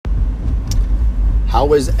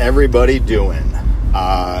How is everybody doing?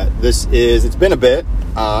 It's been a bit.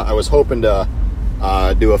 I was hoping to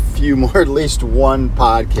do a few more, at least one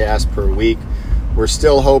podcast per week. We're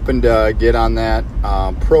still hoping to get on that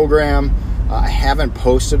program. I haven't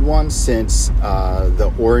posted one since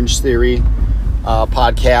the Orange Theory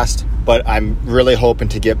podcast, but I'm really hoping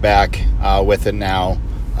to get back with it now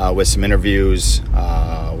with some interviews,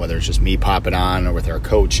 whether it's just me popping on or with our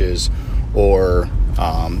coaches or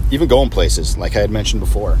even going places like I had mentioned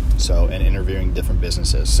before, and interviewing different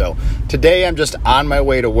businesses. So today I'm just on my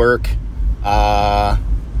way to work. I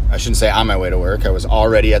shouldn't say on my way to work. I was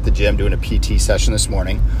already at the gym doing a PT session this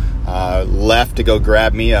morning. Left to go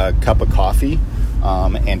grab me a cup of coffee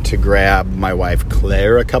and to grab my wife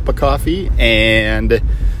Claire a cup of coffee, and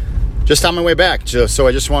just on my way back. So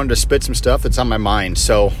I just wanted to spit some stuff that's on my mind.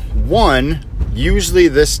 So usually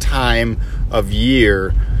this time of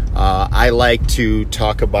year, I like to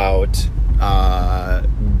talk about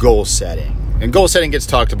goal setting. And goal setting gets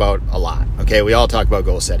talked about a lot. Okay, we all talk about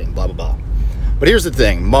goal setting, blah, blah, blah. But here's the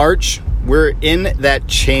thing. March, we're in that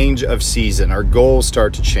change of season. Our goals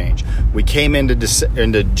start to change. We came into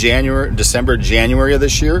December, January of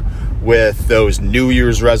this year with those New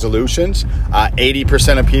Year's resolutions.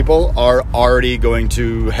 80% of people are already going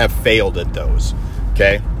to have failed at those.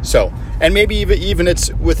 Okay, so, and maybe even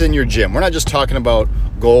it's within your gym. We're not just talking about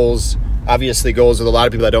goals, obviously goals with a lot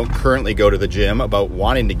of people that don't currently go to the gym, about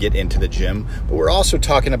wanting to get into the gym, but we're also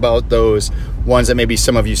talking about those ones that maybe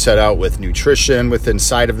some of you set out with nutrition within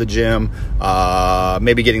inside of the gym,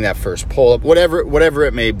 maybe getting that first pull-up, whatever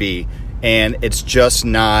it may be, and it's just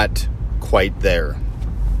not quite there.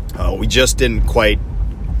 We just didn't quite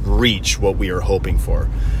reach what we were hoping for.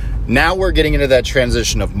 Now we're getting into that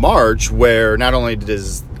transition of March where not only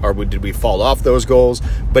did we fall off those goals,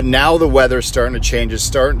 but now the weather's starting to change. It's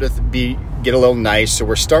starting to get a little nice, so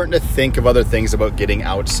we're starting to think of other things about getting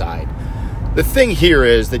outside. The thing here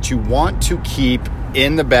is that you want to keep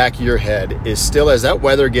in the back of your head is still, as that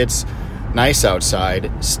weather gets nice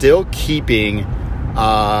outside, still keeping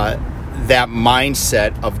that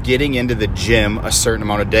mindset of getting into the gym a certain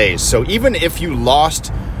amount of days. So even if you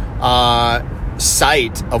lost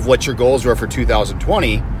sight of what your goals were for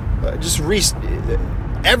 2020,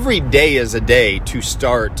 every day is a day to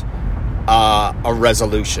start a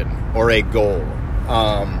resolution or a goal.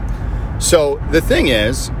 So the thing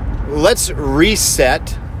is, let's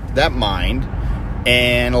reset that mind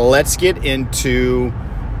and let's get into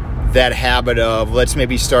that habit of, let's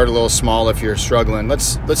maybe start a little small if you're struggling.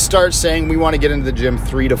 Let's start saying we want to get into the gym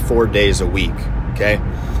 3 to 4 days a week, okay?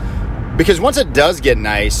 Because once it does get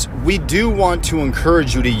nice, we do want to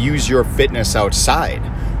encourage you to use your fitness outside,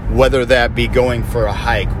 whether that be going for a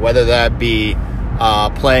hike, whether that be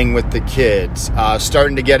playing with the kids,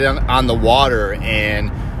 starting to get on the water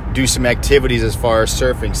and do some activities as far as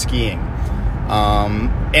surfing, skiing.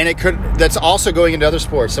 And that's also going into other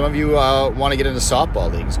sports. Some of you want to get into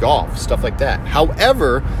softball leagues, golf, stuff like that.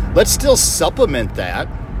 However, let's still supplement that.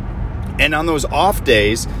 And on those off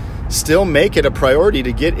days, still make it a priority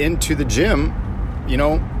to get into the gym,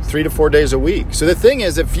 3 to 4 days a week. So the thing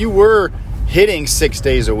is, if you were hitting 6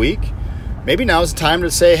 days a week, maybe now's the time to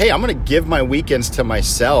say, hey, I'm going to give my weekends to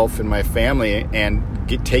myself and my family and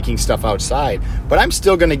taking stuff outside, but I'm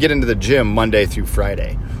still going to get into the gym Monday through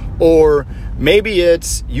Friday. Or maybe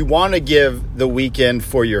it's you want to give the weekend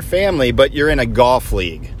for your family, but you're in a golf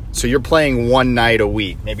league. So you're playing one night a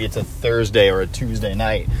week. Maybe it's a Thursday or a Tuesday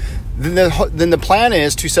night. Then the plan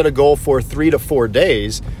is to set a goal for 3 to 4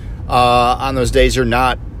 days. On those days you're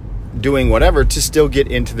not doing whatever, to still get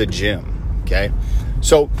into the gym. Okay,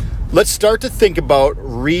 so let's start to think about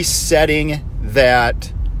resetting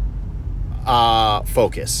that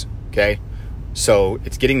focus. Okay, so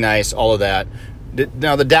it's getting nice, all of that.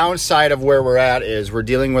 Now the downside of where we're at is we're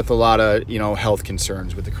dealing with a lot of health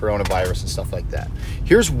concerns with the coronavirus and stuff like that.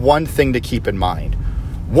 Here's one thing to keep in mind.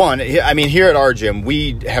 One, here at our gym,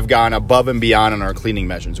 we have gone above and beyond on our cleaning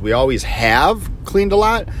measures. We always have cleaned a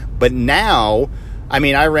lot, but now,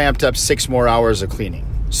 I ramped up 6 more hours of cleaning.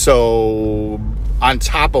 So on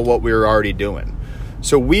top of what we were already doing.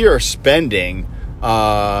 So we are spending,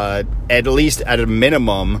 at least at a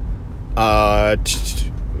minimum, I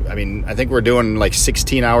think we're doing like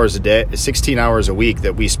 16 hours a week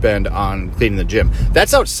that we spend on cleaning the gym.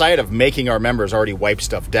 That's outside of making our members already wipe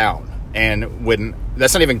stuff down. And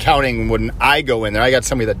that's not even counting when I go in there. I got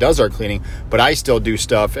somebody that does our cleaning, but I still do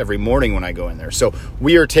stuff every morning when I go in there. So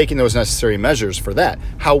we are taking those necessary measures for that.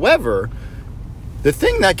 However, the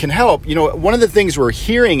thing that can help, one of the things we're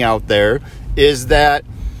hearing out there is that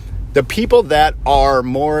the people that are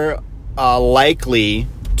more likely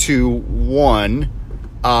to,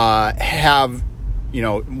 have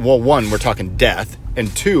one, we're talking death,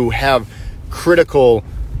 and two, have critical,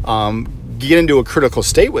 get into a critical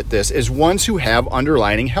state with this is ones who have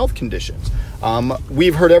underlying health conditions.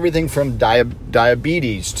 We've heard everything from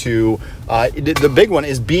diabetes to the big one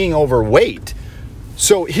is being overweight.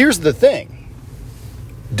 So here's the thing.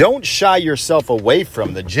 Don't shy yourself away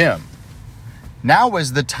from the gym. Now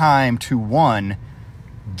is the time to, one,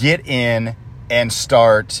 get in and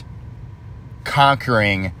start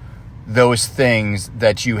conquering those things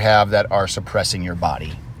that you have that are suppressing your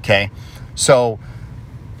body, okay? So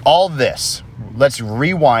all this, let's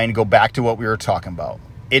rewind, go back to what we were talking about.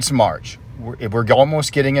 It's March. We're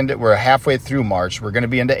almost getting into, we're halfway through March. We're going to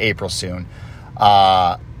be into April soon.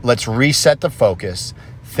 Let's reset the focus.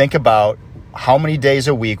 Think about how many days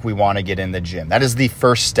a week we want to get in the gym. That is the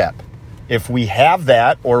first step. If we have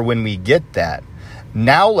that, or when we get that,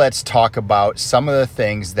 now let's talk about some of the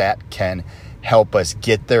things that can help us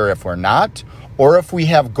get there if we're not, or if we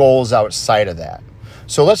have goals outside of that.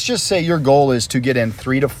 So let's just say your goal is to get in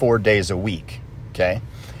 3 to 4 days a week, okay?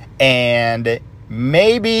 And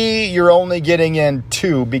maybe you're only getting in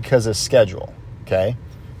 2 because of schedule, okay?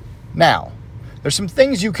 Now, there's some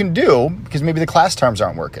things you can do because maybe the class times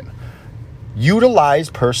aren't working. Utilize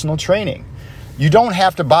personal training. You don't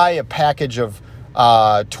have to buy a package of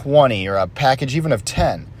 20 or a package even of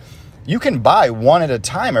 10. You can buy one at a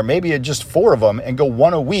time, or maybe just 4 of them and go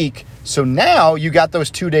 1 a week. So now you got those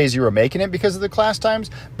 2 days you were making it because of the class times,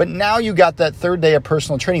 but now you got that 3rd day of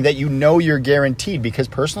personal training that you're guaranteed, because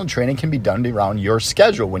personal training can be done around your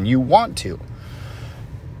schedule when you want to.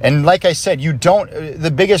 And like I said,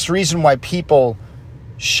 the biggest reason why people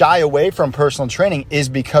shy away from personal training is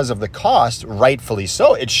because of the cost, rightfully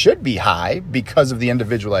so. It should be high because of the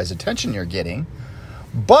individualized attention you're getting.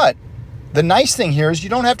 But the nice thing here is you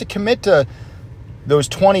don't have to commit to those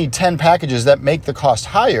 10 packages that make the cost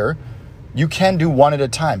higher. You can do 1 at a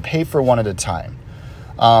time, pay for 1 at a time.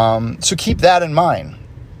 So keep that in mind.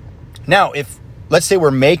 Now, if let's say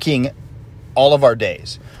we're making all of our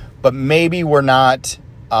days, but maybe we're not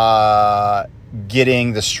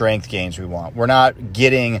getting the strength gains we want. We're not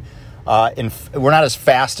getting we're not as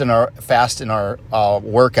fast in our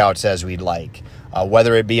workouts as we'd like.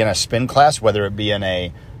 Whether it be in a spin class, whether it be in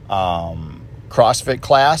a CrossFit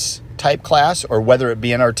class type class, or whether it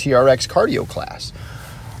be in our TRX cardio class.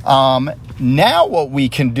 Now what we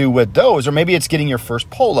can do with those, or maybe it's getting your first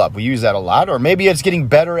pull up. We use that a lot. Or maybe it's getting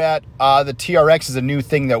better at the TRX is a new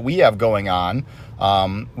thing that we have going on.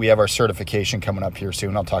 We have our certification coming up here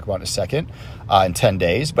soon. I'll talk about in a second, in 10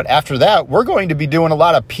 days. But after that, we're going to be doing a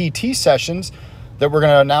lot of PT sessions that we're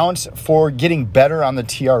going to announce for getting better on the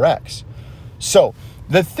TRX. So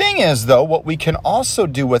the thing is, though, what we can also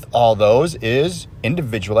do with all those is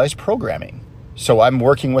individualized programming. So I'm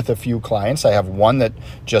working with a few clients. I have one that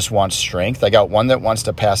just wants strength. I got one that wants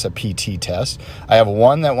to pass a PT test. I have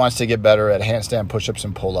one that wants to get better at handstand push-ups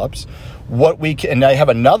and pull-ups. And I have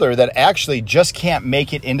another that actually just can't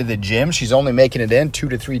make it into the gym. She's only making it in 2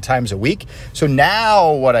 to 3 times a week. So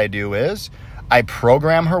now what I do is I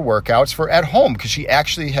program her workouts for at home, because she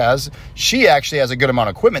actually has a good amount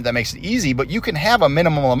of equipment that makes it easy, but you can have a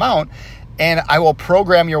minimal amount, and I will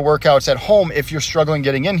program your workouts at home if you're struggling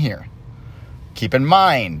getting in here. Keep in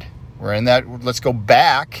mind, we're in that, let's go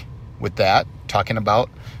back with that, talking about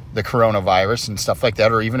the coronavirus and stuff like that,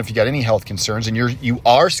 or even if you got any health concerns and you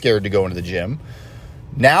are scared to go into the gym.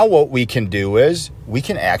 Now what we can do is we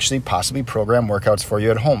can actually possibly program workouts for you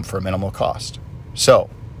at home for a minimal cost. So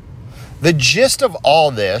the gist of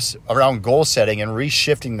all this around goal setting and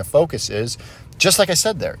reshifting the focus is, just like I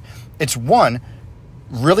said there, it's one,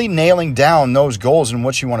 really nailing down those goals and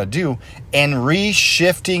what you want to do and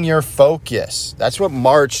reshifting your focus. That's what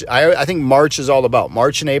I think March is all about.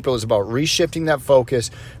 March and April is about reshifting that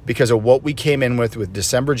focus because of what we came in with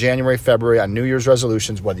December, January, February on New Year's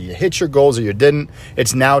resolutions. Whether you hit your goals or you didn't,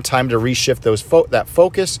 it's now time to reshift that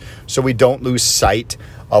focus so we don't lose sight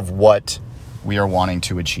of what we are wanting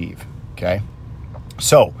to achieve. Okay?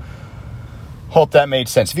 So, hope that made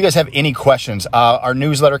sense. If you guys have any questions, our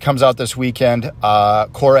newsletter comes out this weekend.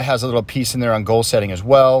 Cora has a little piece in there on goal setting as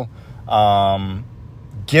well.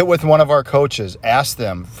 Get with one of our coaches. Ask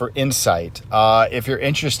them for insight. If you're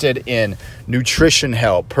interested in nutrition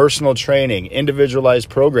help, personal training, individualized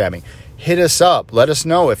programming, hit us up. Let us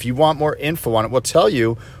know. If you want more info on it, we'll tell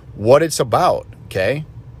you what it's about, okay?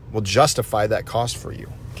 We'll justify that cost for you,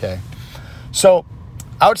 okay? So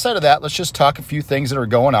outside of that, let's just talk a few things that are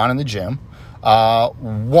going on in the gym.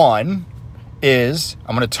 One is,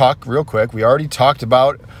 I'm going to talk real quick. We already talked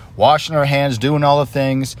about washing our hands, doing all the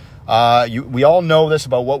things. We all know this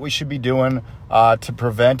about what we should be doing to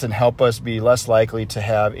prevent and help us be less likely to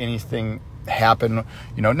have anything happen,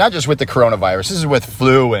 not just with the coronavirus. This is with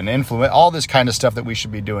flu and influenza, all this kind of stuff that we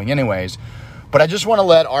should be doing anyways. But I just want to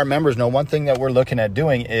let our members know one thing that we're looking at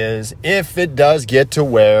doing is if it does get to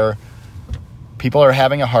where people are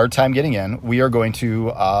having a hard time getting in, we are going to,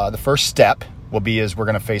 the first step will be we're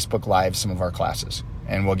going to Facebook Live some of our classes,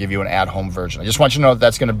 and we'll give you an at-home version. I just want you to know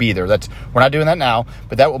that's going to be there. We're not doing that now,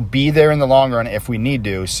 but that will be there in the long run if we need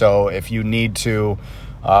to. So if you need to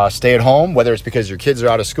stay at home, whether it's because your kids are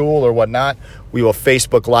out of school or whatnot, we will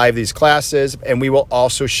Facebook Live these classes, and we will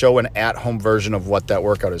also show an at-home version of what that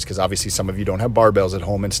workout is, because obviously some of you don't have barbells at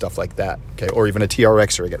home and stuff like that, okay, or even a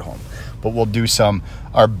TRX rig at home. But we'll do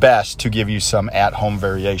our best to give you some at-home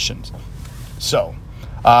variations. So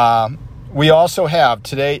we also have,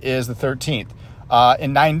 today is the 13th,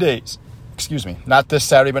 in 9 days, not this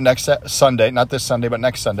Saturday, but next Sunday, not this Sunday, but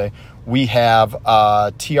next Sunday, we have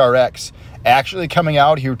TRX actually coming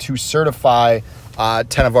out here to certify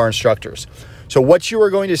 10 of our instructors. So what you are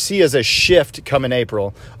going to see is a shift come in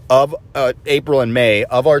April and May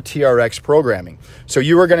of our TRX programming. So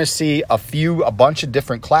you are going to see a bunch of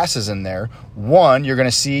different classes in there. One, you're going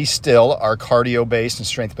to see still our cardio-based and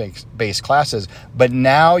strength-based classes, but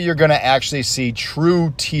now you're going to actually see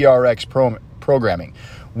true TRX programming.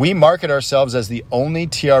 We market ourselves as the only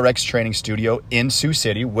TRX training studio in Sioux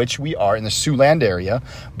City, which we are in the Siouxland area.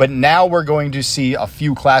 But now we're going to see a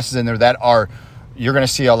few classes in there you're going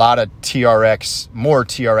to see a lot of more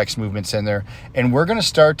TRX movements in there. And we're going to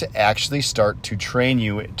start to train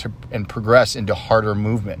you and progress into harder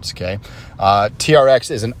movements, okay?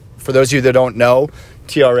 TRX for those of you that don't know,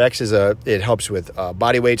 TRX it helps with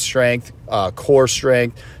body weight strength, core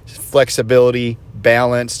strength, flexibility,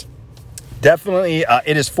 balance. Definitely,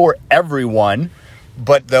 it is for everyone,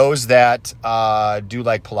 but those that do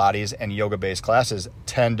like Pilates and yoga-based classes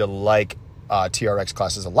tend to like TRX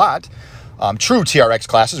classes a lot. True TRX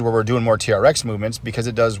classes where we're doing more TRX movements, because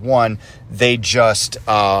it does, one, they just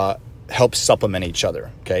help supplement each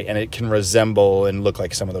other, okay? And it can resemble and look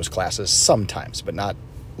like some of those classes sometimes, but not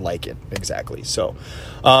like it exactly. So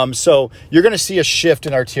you're going to see a shift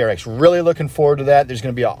in our TRX. Really looking forward to that. There's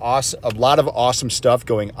going to be a lot of awesome stuff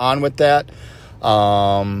going on with that.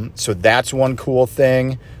 So that's one cool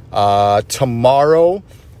thing. Tomorrow,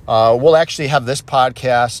 we'll actually have this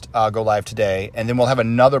podcast go live today, and then we'll have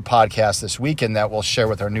another podcast this weekend that we'll share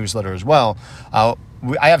with our newsletter as well.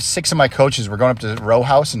 I have 6 of my coaches. We're going up to Row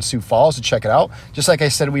House in Sioux Falls to check it out. Just like I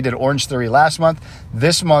said, we did Orange Theory last month.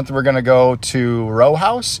 This month, we're going to go to Row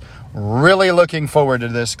House. Really looking forward to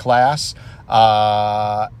this class.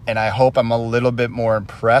 And I hope I'm a little bit more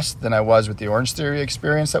impressed than I was with the Orange Theory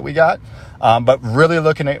experience that we got. But really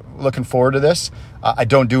looking forward to this. I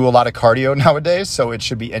don't do a lot of cardio nowadays, so it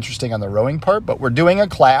should be interesting on the rowing part. But we're doing a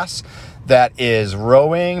class that is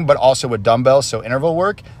rowing, but also with dumbbells, so interval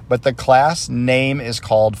work. But the class name is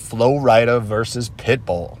called Flo Rida versus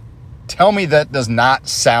Pitbull. Tell me that does not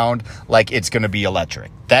sound like it's going to be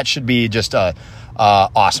electric. That should be just a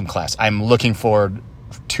awesome class. I'm looking forward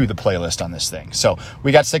to the playlist on this thing. So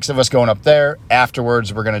we got 6 of us going up there.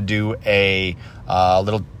 Afterwards, we're going to do a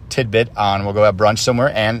little tidbit we'll go have brunch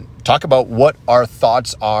somewhere and talk about what our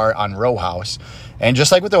thoughts are on Row House. And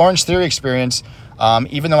just like with the Orange Theory experience,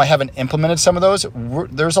 even though I haven't implemented some of those,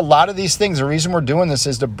 there's a lot of these things. The reason we're doing this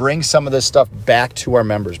is to bring some of this stuff back to our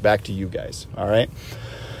members, back to you guys. All right.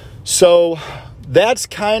 So that's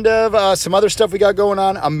kind of some other stuff we got going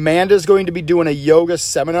on. Amanda's going to be doing a yoga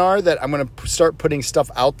seminar that I'm going to start putting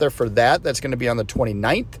stuff out there for that. That's going to be on the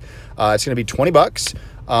 29th. It's going to be $20.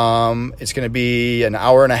 It's going to be an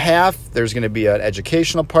hour and a half. There's going to be an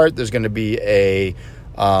educational part. There's going to be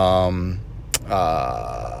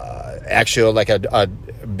actually like a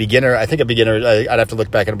beginner, I'd have to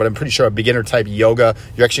look back at it, but I'm pretty sure a beginner type yoga.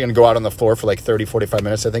 You're actually going to go out on the floor for like 30, 45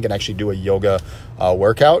 minutes, I think, and actually do a yoga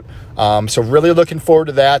workout. So really looking forward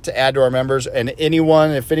to that, to add to our members. And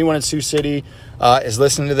if anyone in Sioux City is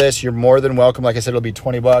listening to this, you're more than welcome. Like I said, it'll be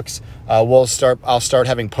 $20. I'll start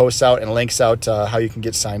having posts out and links out how you can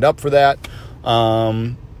get signed up for that.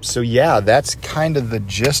 So yeah, that's kind of the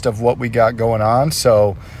gist of what we got going on.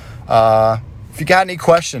 So if you got any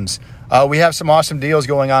questions, we have some awesome deals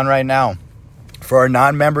going on right now. For our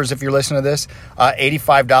non-members, if you're listening to this,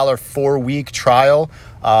 $85 4-week trial,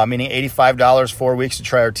 meaning $85 4 weeks to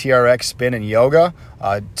try our TRX spin and yoga.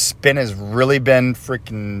 Spin has really been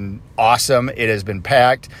freaking awesome. It has been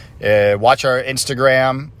packed. Watch our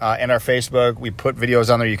Instagram and our Facebook. We put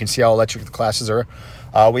videos on there. You can see how electric the classes are.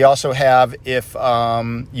 We also have, if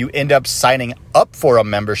you end up signing up for a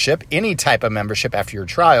membership, any type of membership after your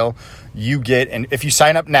trial, you get, and if you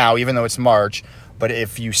sign up now, even though it's March, But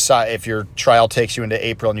if your trial takes you into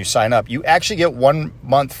April and you sign up, you actually get 1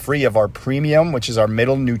 month free of our premium, which is our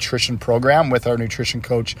middle nutrition program with our nutrition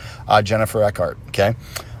coach, Jennifer Eckhart. Okay.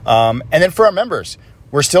 And then for our members,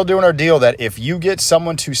 we're still doing our deal that if you get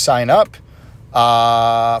someone to sign up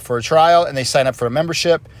for a trial and they sign up for a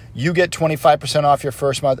membership, you get 25% off your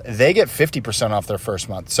first month. They get 50% off their first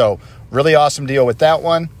month. So really awesome deal with that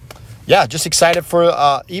one. Yeah, just excited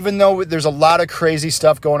for, even though there's a lot of crazy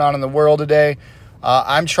stuff going on in the world today,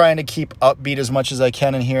 I'm trying to keep upbeat as much as I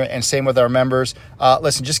can in here, and same with our members.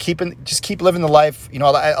 Listen, just keep living the life. You know,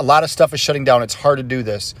 a lot of stuff is shutting down. It's hard to do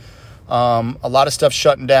this. A lot of stuff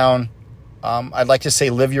shutting down. I'd like to say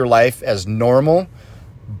live your life as normal,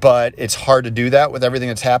 but it's hard to do that with everything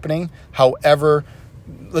that's happening. However,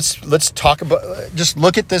 let's talk about, just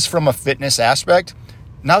look at this from a fitness aspect.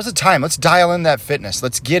 Now's the time. Let's dial in that fitness.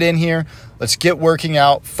 Let's get in here. Let's get working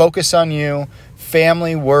out. Focus on you,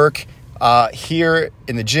 family, work, here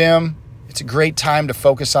in the gym. It's a great time to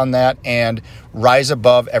focus on that and rise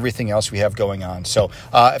above everything else we have going on. So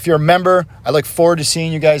if you're a member, I look forward to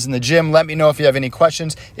seeing you guys in the gym. Let me know if you have any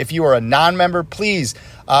questions. If you are a non-member, please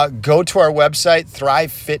go to our website,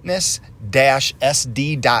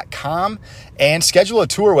 thrivefitness-sd.com, and schedule a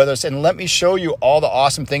tour with us and let me show you all the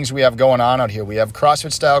awesome things we have going on out here. We have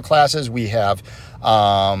CrossFit style classes. We have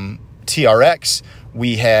TRX.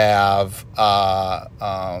 We have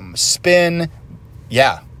spin.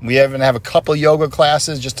 Yeah. We even have a couple yoga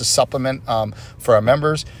classes just to supplement for our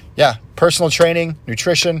members. Yeah, personal training,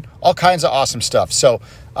 nutrition, all kinds of awesome stuff. So,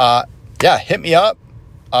 hit me up.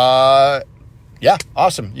 Yeah,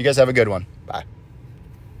 awesome. You guys have a good one.